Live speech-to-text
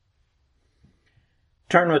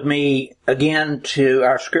Turn with me again to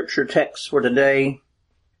our scripture text for today,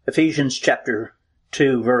 Ephesians chapter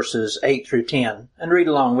 2, verses 8 through 10, and read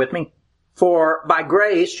along with me. For by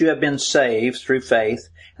grace you have been saved through faith,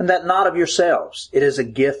 and that not of yourselves. It is a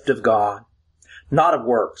gift of God, not of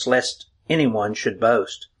works, lest anyone should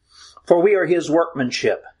boast. For we are his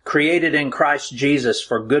workmanship, created in Christ Jesus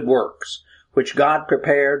for good works, which God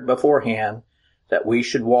prepared beforehand that we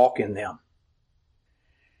should walk in them.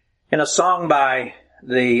 In a song by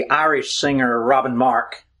the Irish singer Robin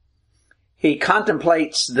Mark, he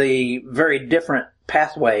contemplates the very different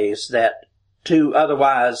pathways that two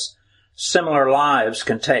otherwise similar lives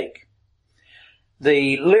can take.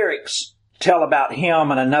 The lyrics tell about him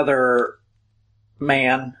and another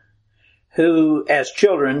man who, as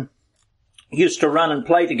children, used to run and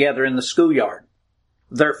play together in the schoolyard.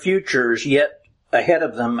 Their futures yet ahead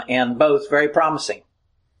of them, and both very promising.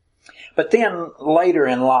 But then later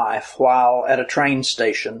in life, while at a train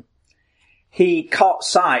station, he caught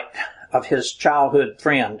sight of his childhood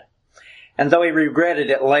friend, and though he regretted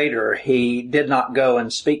it later, he did not go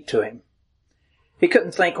and speak to him. He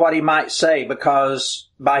couldn't think what he might say because,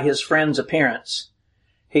 by his friend's appearance,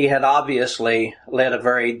 he had obviously led a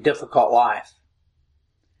very difficult life.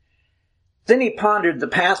 Then he pondered the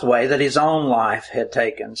pathway that his own life had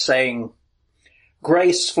taken, saying,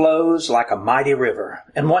 "Grace flows like a mighty river,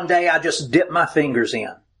 and one day I just dipped my fingers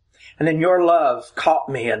in, and then your love caught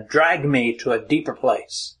me and dragged me to a deeper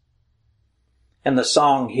place." In the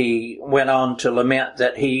song, he went on to lament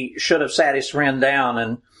that he should have sat his friend down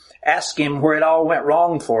and asked him where it all went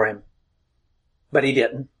wrong for him. But he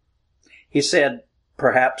didn't. He said,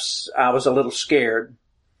 "Perhaps I was a little scared,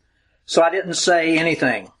 so I didn't say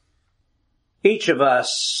anything." Each of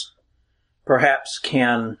us perhaps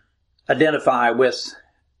can identify with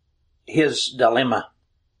his dilemma.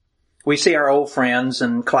 We see our old friends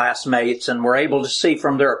and classmates, and we're able to see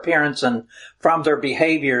from their appearance and from their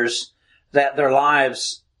behaviors that their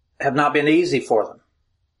lives have not been easy for them.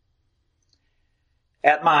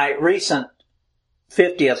 At my recent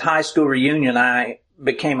 50th high school reunion, I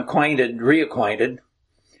became reacquainted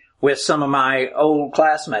with some of my old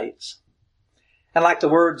classmates. And like the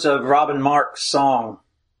words of Robin Mark's song,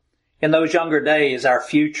 in those younger days, our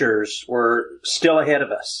futures were still ahead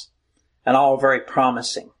of us and all very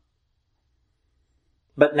promising.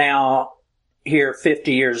 But now, here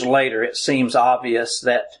 50 years later, it seems obvious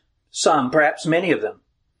that some, perhaps many of them,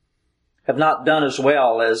 have not done as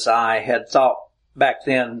well as I had thought back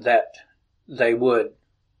then that they would.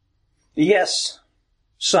 Yes,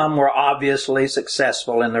 some were obviously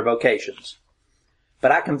successful in their vocations,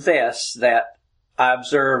 but I confess that I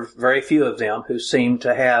observed very few of them who seemed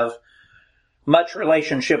to have much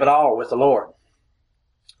relationship at all with the Lord.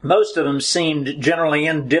 Most of them seemed generally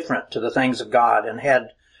indifferent to the things of God and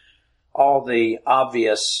had all the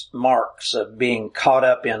obvious marks of being caught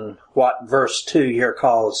up in what verse 2 here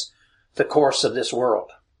calls the course of this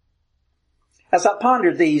world. As I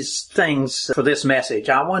pondered these things for this message,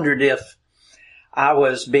 I wondered if I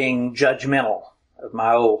was being judgmental of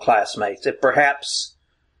my old classmates, if perhaps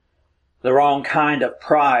the wrong kind of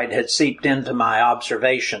pride had seeped into my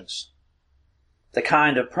observations. The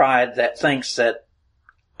kind of pride that thinks that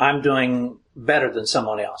I'm doing better than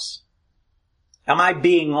someone else. Am I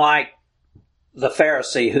being like the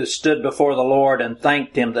Pharisee who stood before the Lord and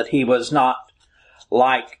thanked him that he was not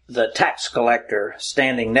like the tax collector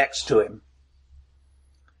standing next to him?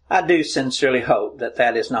 I do sincerely hope that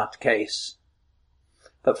that is not the case.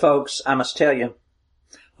 But folks, I must tell you,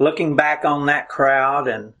 looking back on that crowd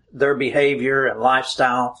and their behavior and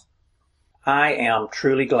lifestyle, I am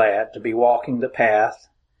truly glad to be walking the path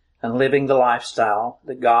and living the lifestyle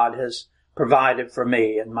that God has provided for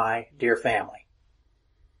me and my dear family.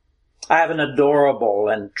 I have an adorable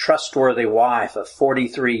and trustworthy wife of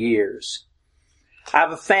 43 years. I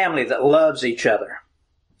have a family that loves each other.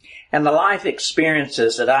 And the life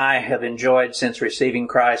experiences that I have enjoyed since receiving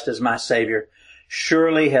Christ as my Savior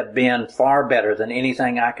surely have been far better than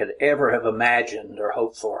anything I could ever have imagined or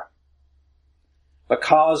hoped for.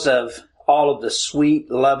 Because of all of the sweet,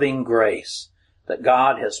 loving grace that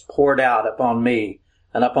God has poured out upon me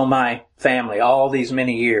and upon my family all these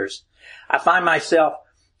many years, I find myself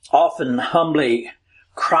often humbly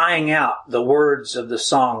crying out the words of the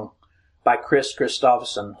song by Kris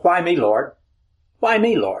Kristofferson, "Why me, Lord? Why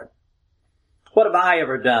me, Lord? What have I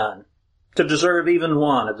ever done to deserve even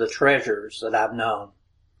one of the treasures that I've known?"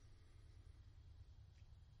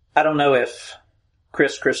 I don't know if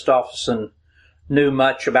Kris Kristofferson knew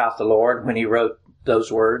much about the Lord when he wrote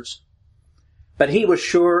those words, but he was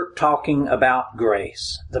sure talking about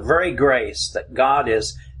grace, the very grace that God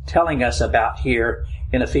is telling us about here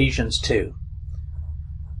in Ephesians 2.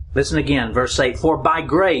 Listen again, verse 8. For by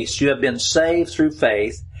grace you have been saved through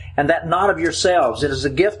faith, and that not of yourselves. It is a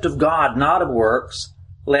gift of God, not of works,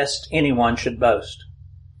 lest anyone should boast.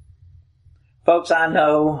 Folks, I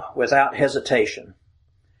know without hesitation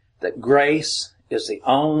that grace is the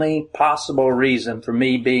only possible reason for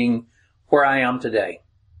me being where I am today.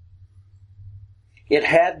 It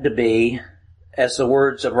had to be, as the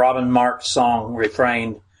words of Robin Mark's song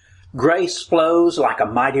refrained, grace flows like a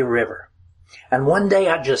mighty river. And one day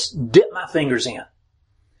I just dipped my fingers in.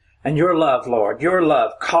 And your love, Lord, your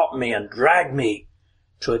love caught me and dragged me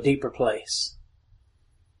to a deeper place.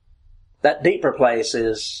 That deeper place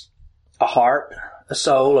is a heart, a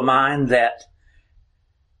soul, a mind that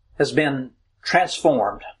has been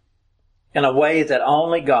transformed in a way that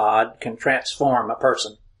only God can transform a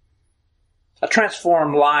person. A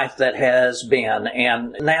transformed life that has been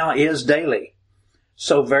and now is daily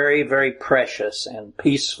so very, very precious and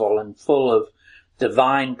peaceful and full of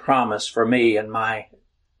divine promise for me and my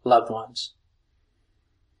loved ones.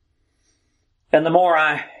 And the more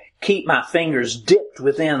I keep my fingers dipped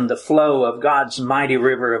within the flow of God's mighty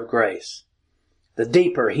river of grace, the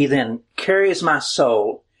deeper He then carries my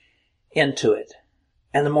soul into it,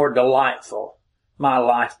 and the more delightful my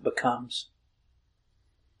life becomes.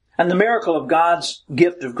 And the miracle of God's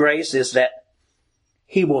gift of grace is that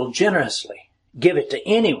He will generously give it to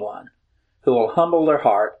anyone who will humble their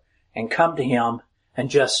heart and come to Him and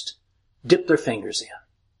just dip their fingers in.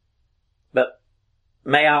 But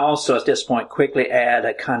may I also at this point quickly add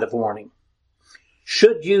a kind of warning.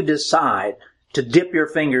 Should you decide to dip your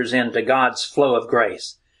fingers into God's flow of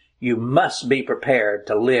grace, you must be prepared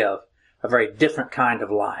to live a very different kind of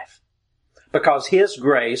life. Because His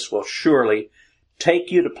grace will surely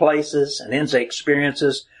take you to places and into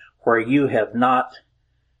experiences where you have not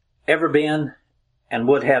ever been and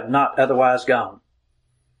would have not otherwise gone.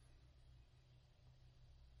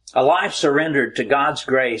 A life surrendered to God's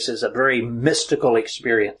grace is a very mystical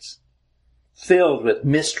experience, filled with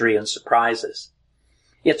mystery and surprises.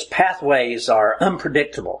 Its pathways are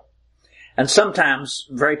unpredictable and sometimes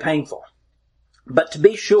very painful. But to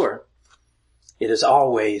be sure, it is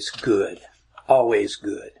always good, always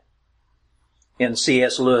good. In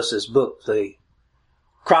C.S. Lewis's book, The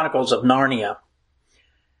Chronicles of Narnia,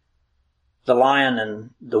 The Lion and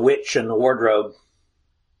the Witch and the Wardrobe,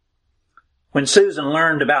 when Susan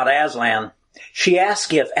learned about Aslan, she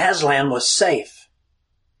asked if Aslan was safe.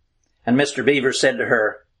 And Mr. Beaver said to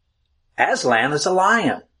her, Aslan is a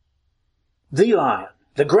lion.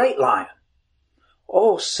 The great lion.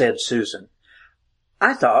 Oh, said Susan,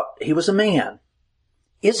 I thought he was a man.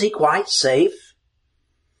 Is he quite safe?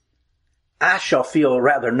 I shall feel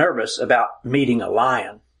rather nervous about meeting a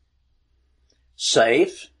lion.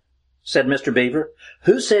 Safe? Said Mr. Beaver.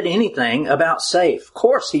 Who said anything about safe? Of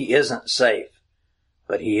course he isn't safe,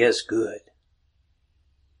 but he is good.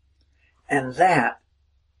 And that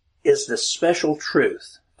is the special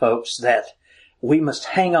truth, folks, that we must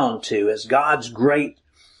hang on to as God's great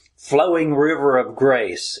flowing river of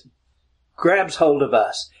grace grabs hold of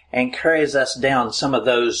us and carries us down some of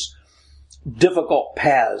those difficult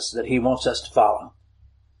paths that He wants us to follow.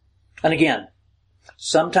 And again,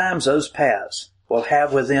 sometimes those paths will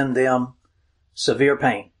have within them severe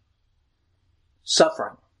pain,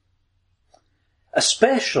 suffering,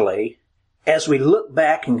 especially as we look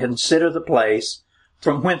back and consider the place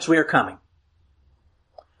from whence we are coming.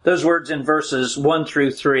 Those words in verses 1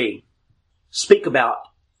 through 3 speak about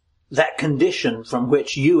that condition from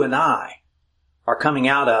which you and I are coming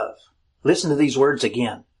out of. Listen to these words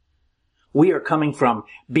again. We are coming from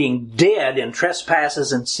being dead in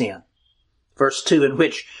trespasses and sin. Verse 2, in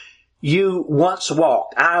which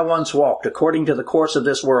I once walked according to the course of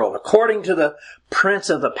this world, according to the prince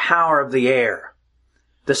of the power of the air,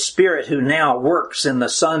 the spirit who now works in the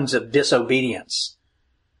sons of disobedience,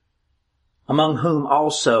 among whom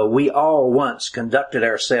also we all once conducted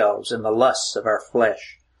ourselves in the lusts of our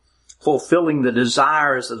flesh, fulfilling the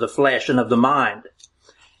desires of the flesh and of the mind,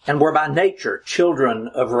 and were by nature children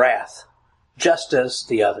of wrath, just as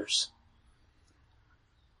the others.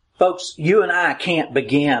 Folks, you and I can't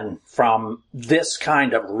begin from this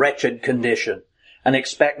kind of wretched condition and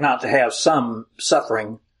expect not to have some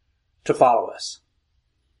suffering to follow us.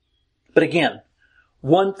 But again,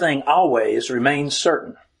 one thing always remains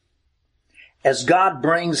certain. As God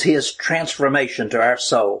brings His transformation to our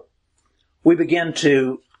soul, we begin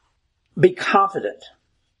to be confident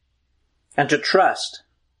and to trust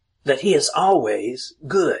that He is always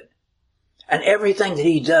good, and everything that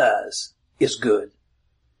He does is good.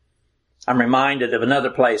 I'm reminded of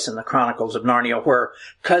another place in the Chronicles of Narnia where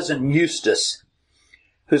Cousin Eustace,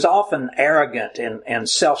 who's often arrogant and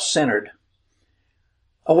self-centered,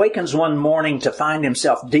 awakens one morning to find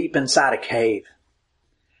himself deep inside a cave.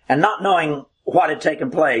 And not knowing what had taken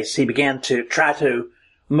place, he began to try to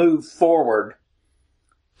move forward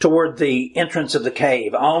toward the entrance of the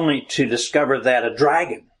cave, only to discover that a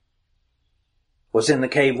dragon was in the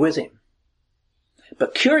cave with him.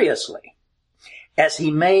 But curiously, as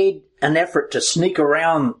he made an effort to sneak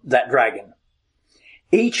around that dragon,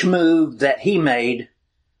 each move that he made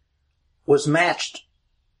was matched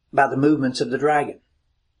by the movements of the dragon.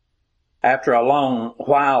 After a long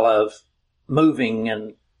while of moving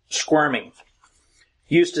and squirming,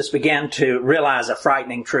 Eustace began to realize a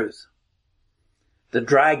frightening truth. The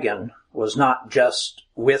dragon was not just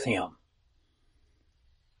with him.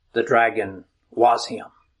 The dragon was him.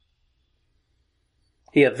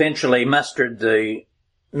 He eventually mustered the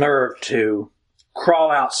nerve to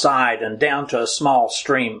crawl outside and down to a small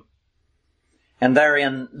stream. And there,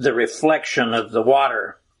 in the reflection of the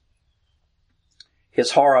water,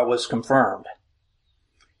 his horror was confirmed.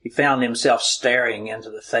 He found himself staring into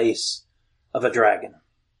the face of a dragon.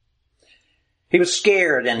 He was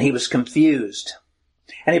scared and he was confused.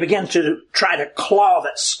 And he began to try to claw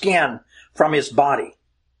that skin from his body.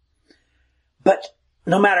 But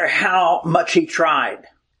no matter how much he tried,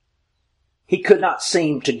 he could not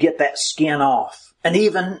seem to get that skin off. And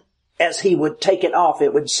even as he would take it off,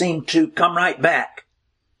 it would seem to come right back.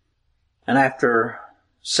 And after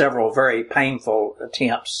several very painful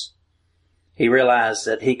attempts, he realized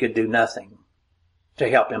that he could do nothing to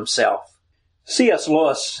help himself. C.S.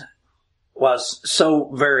 Lewis was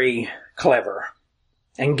so very clever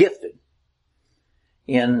and gifted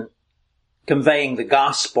in conveying the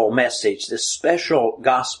gospel message, this special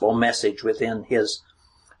gospel message within his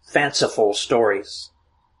fanciful stories.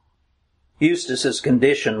 Eustace's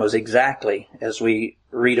condition was exactly as we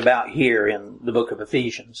read about here in the book of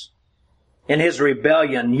Ephesians. In his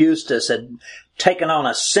rebellion, Eustace had taken on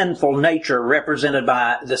a sinful nature represented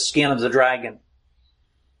by the skin of the dragon.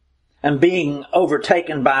 And being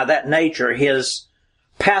overtaken by that nature, his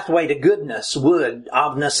pathway to goodness would,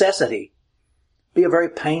 of necessity, be a very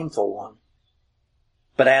painful one.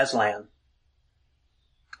 But Aslan,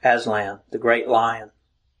 the great lion,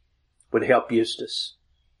 would help Eustace.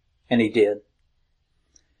 And he did.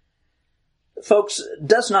 Folks,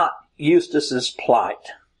 does not Eustace's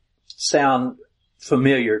plight sound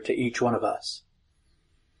familiar to each one of us?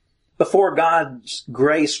 Before God's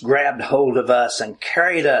grace grabbed hold of us and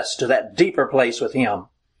carried us to that deeper place with Him,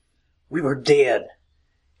 we were dead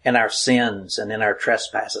in our sins and in our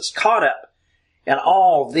trespasses, caught up in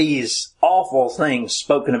all these awful things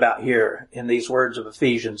spoken about here in these words of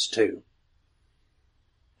Ephesians 2.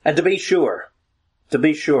 And to be sure,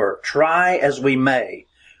 try as we may,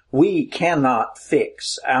 we cannot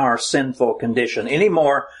fix our sinful condition any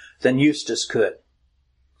more than Eustace could.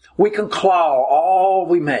 We can claw all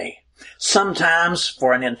we may, sometimes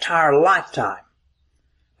for an entire lifetime,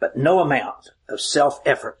 but no amount of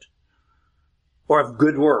self-effort or of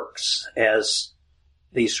good works, as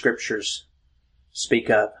these scriptures speak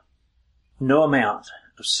of. No amount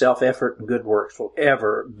of self-effort and good works will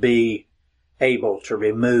ever be able to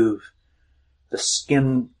remove the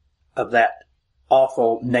skin of that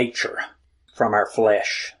awful nature from our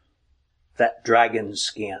flesh, that dragon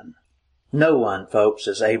skin. No one, folks,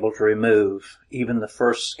 is able to remove even the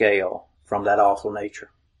first scale from that awful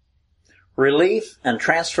nature. Relief and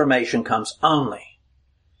transformation comes only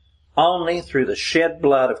through the shed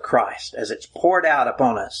blood of Christ as it's poured out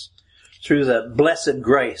upon us through the blessed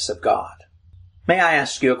grace of God. May I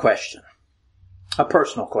ask you a question? A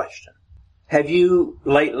personal question. Have you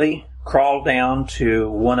lately crawled down to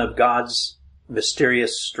one of God's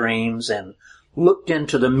mysterious streams and looked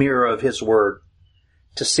into the mirror of His Word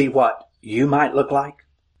to see what you might look like?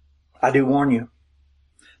 I do warn you,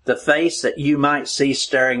 the face that you might see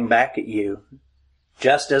staring back at you,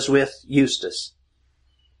 just as with Eustace,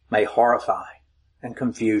 may horrify and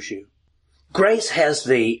confuse you. Grace has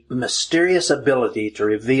the mysterious ability to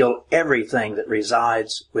reveal everything that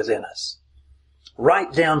resides within us,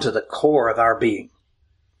 right down to the core of our being.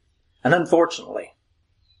 And unfortunately,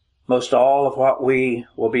 most all of what we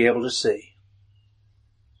will be able to see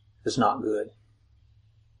is not good.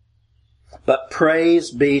 But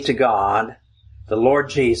praise be to God, the Lord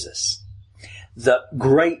Jesus, the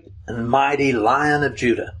great and mighty Lion of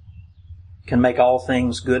Judah, can make all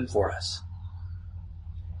things good for us.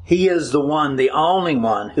 He is the one, the only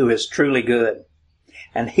one who is truly good.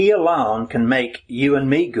 And He alone can make you and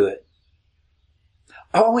me good.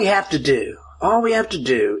 All we have to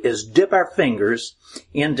do is dip our fingers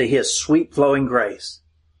into His sweet flowing grace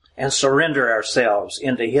and surrender ourselves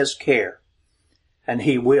into His care, and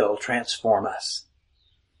He will transform us.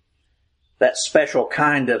 That special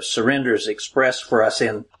kind of surrender is expressed for us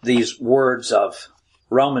in these words of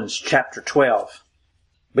Romans chapter 12,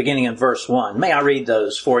 beginning in verse 1. May I read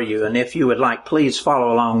those for you? And if you would like, please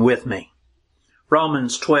follow along with me.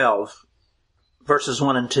 Romans 12, verses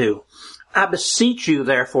 1 and 2. I beseech you,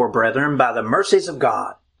 therefore, brethren, by the mercies of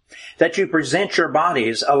God, that you present your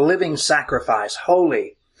bodies a living sacrifice,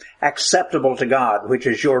 holy, acceptable to God, which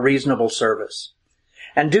is your reasonable service.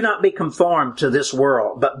 And do not be conformed to this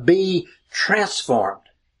world, but be transformed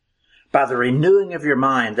by the renewing of your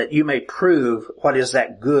mind, that you may prove what is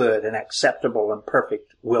that good and acceptable and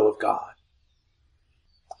perfect will of God.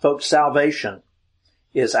 Folks, salvation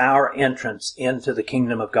is our entrance into the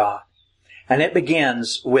kingdom of God. And it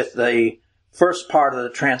begins with the first part of the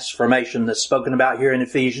transformation that's spoken about here in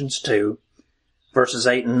Ephesians 2, verses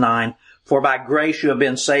 8 and 9. For by grace you have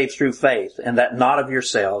been saved through faith, and that not of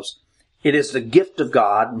yourselves. It is the gift of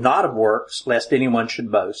God, not of works, lest anyone should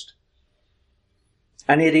boast.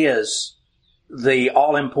 And it is the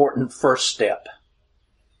all-important first step.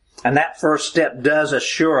 And that first step does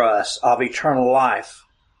assure us of eternal life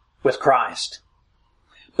with Christ.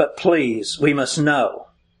 But please, we must know,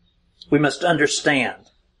 we must understand,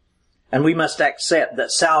 and we must accept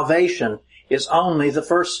that salvation is only the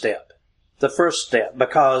first step. The first step,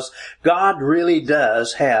 because God really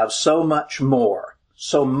does have so much more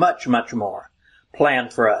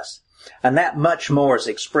planned for us. And that much more is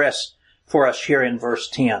expressed for us here in verse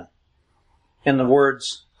 10. In the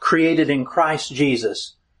words, created in Christ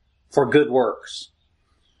Jesus for good works.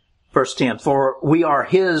 Verse 10, for we are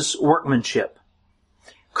His workmanship,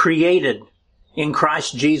 created in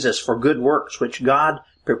Christ Jesus for good works, which God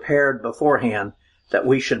prepared beforehand that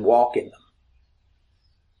we should walk in them.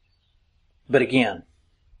 But again,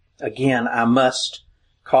 I must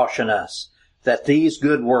caution us that these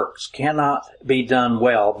good works cannot be done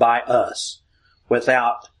well by us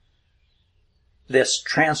without this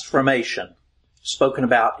transformation spoken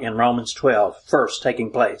about in Romans 12 first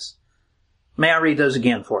taking place. May I read those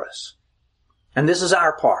again for us? And this is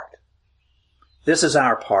our part. This is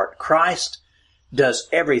our part. Christ does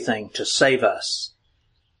everything to save us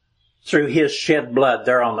through His shed blood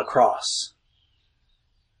there on the cross.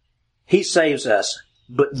 He saves us.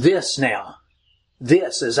 But this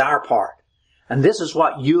is our part. And this is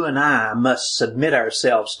what you and I must submit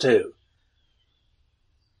ourselves to.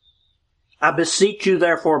 I beseech you,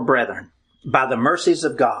 therefore, brethren, by the mercies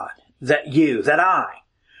of God, that I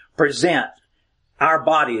present our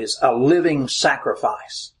bodies a living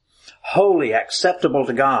sacrifice, holy, acceptable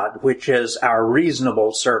to God, which is our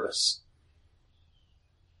reasonable service.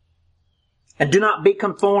 And do not be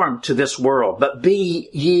conformed to this world, but be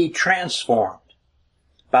ye transformed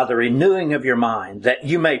by the renewing of your mind, that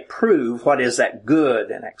you may prove what is that good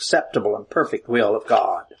and acceptable and perfect will of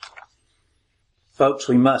God. Folks,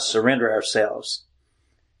 we must surrender ourselves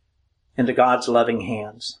into God's loving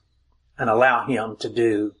hands and allow Him to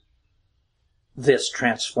do this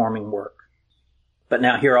transforming work. But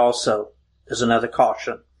now here also is another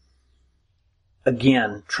caution.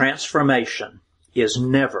 Again, transformation is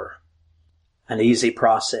never an easy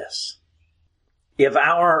process. If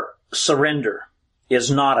our surrender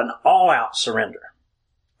is not an all-out surrender,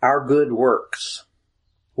 our good works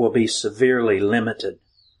will be severely limited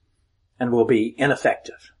and will be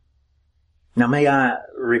ineffective. Now may I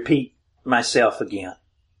repeat myself again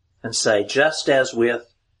and say, just as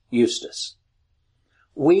with Eustace,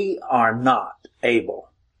 we are not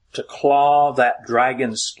able to claw that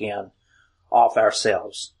dragon's skin off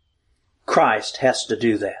ourselves. Christ has to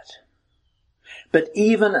do that. But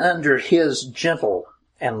even under His gentle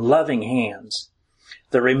and loving hands,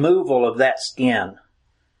 the removal of that skin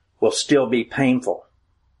will still be painful.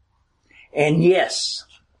 And yes,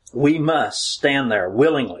 we must stand there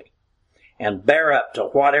willingly and bear up to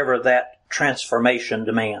whatever that transformation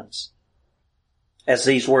demands. As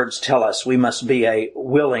these words tell us, we must be a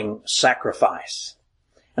willing sacrifice.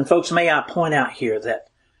 And folks, may I point out here that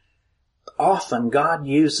often God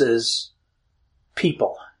uses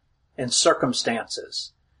people and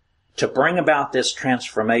circumstances to bring about this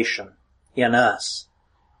transformation in us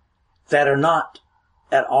that are not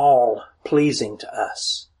at all pleasing to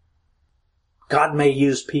us. God may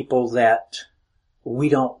use people that we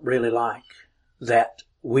don't really like, that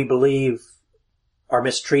we believe are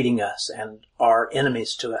mistreating us and are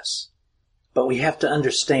enemies to us. But we have to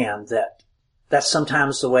understand that that's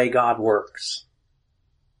sometimes the way God works.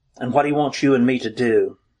 And what He wants you and me to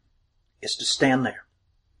do is to stand there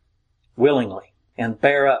willingly and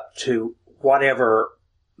bear up to whatever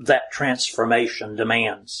that transformation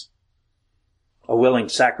demands. A willing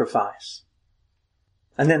sacrifice.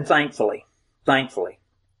 And then thankfully,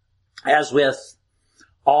 as with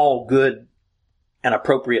all good and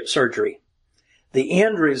appropriate surgery, the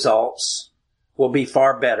end results will be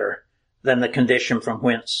far better than the condition from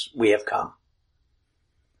whence we have come.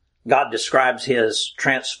 God describes his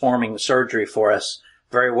transforming surgery for us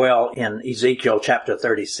very well in Ezekiel chapter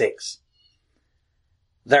 36.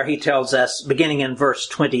 There he tells us, beginning in verse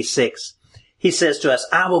 26, he says to us,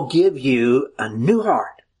 I will give you a new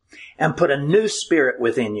heart and put a new spirit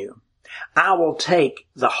within you. I will take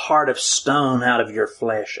the heart of stone out of your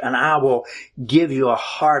flesh, and I will give you a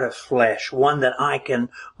heart of flesh, one that I can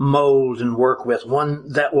mold and work with,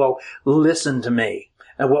 one that will listen to me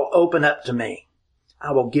and will open up to me.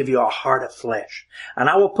 I will give you a heart of flesh, and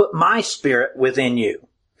I will put my spirit within you,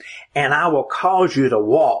 and I will cause you to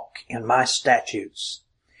walk in my statutes,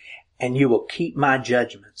 and you will keep my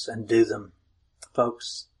judgments and do them.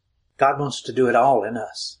 Folks, God wants to do it all in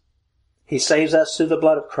us. He saves us through the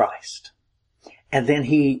blood of Christ, and then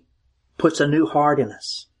he puts a new heart in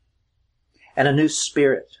us and a new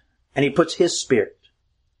spirit, and he puts his spirit,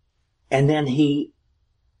 and then he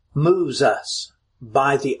moves us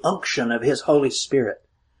by the unction of his Holy Spirit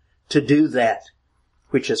to do that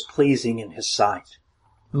which is pleasing in his sight,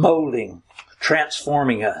 molding,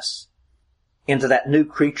 transforming us into that new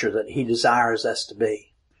creature that he desires us to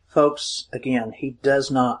be. Folks, again, he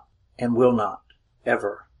does not and will not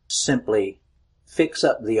ever simply fix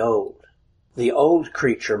up the old. The old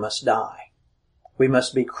creature must die. We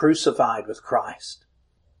must be crucified with Christ,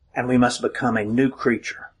 and we must become a new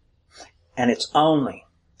creature. And it's only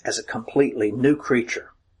as a completely new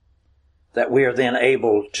creature that we are then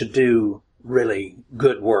able to do really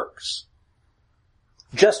good works.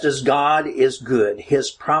 Just as God is good,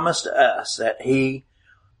 his promise to us that he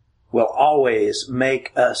will always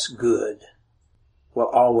make us good will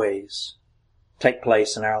always take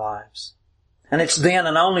place in our lives. And it's then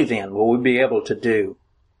and only then will we be able to do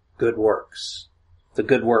good works, the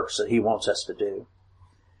good works that he wants us to do.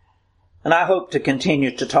 And I hope to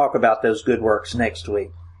continue to talk about those good works next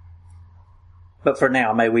week. But for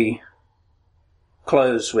now, may we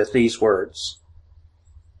close with these words.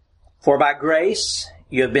 For by grace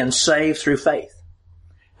you have been saved through faith,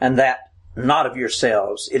 and that not of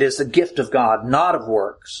yourselves. It is the gift of God, not of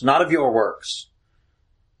works, not of your works,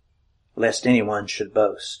 lest anyone should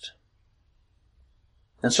boast.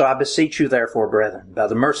 And so I beseech you therefore, brethren, by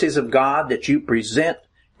the mercies of God, that you present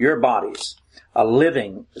your bodies a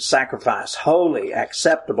living sacrifice, holy,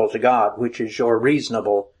 acceptable to God, which is your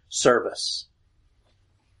reasonable service.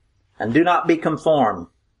 And do not be conformed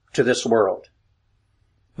to this world,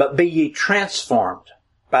 but be ye transformed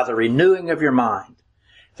by the renewing of your mind,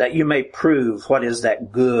 that you may prove what is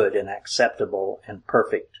that good and acceptable and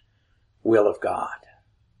perfect will of God.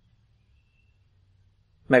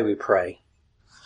 May we pray.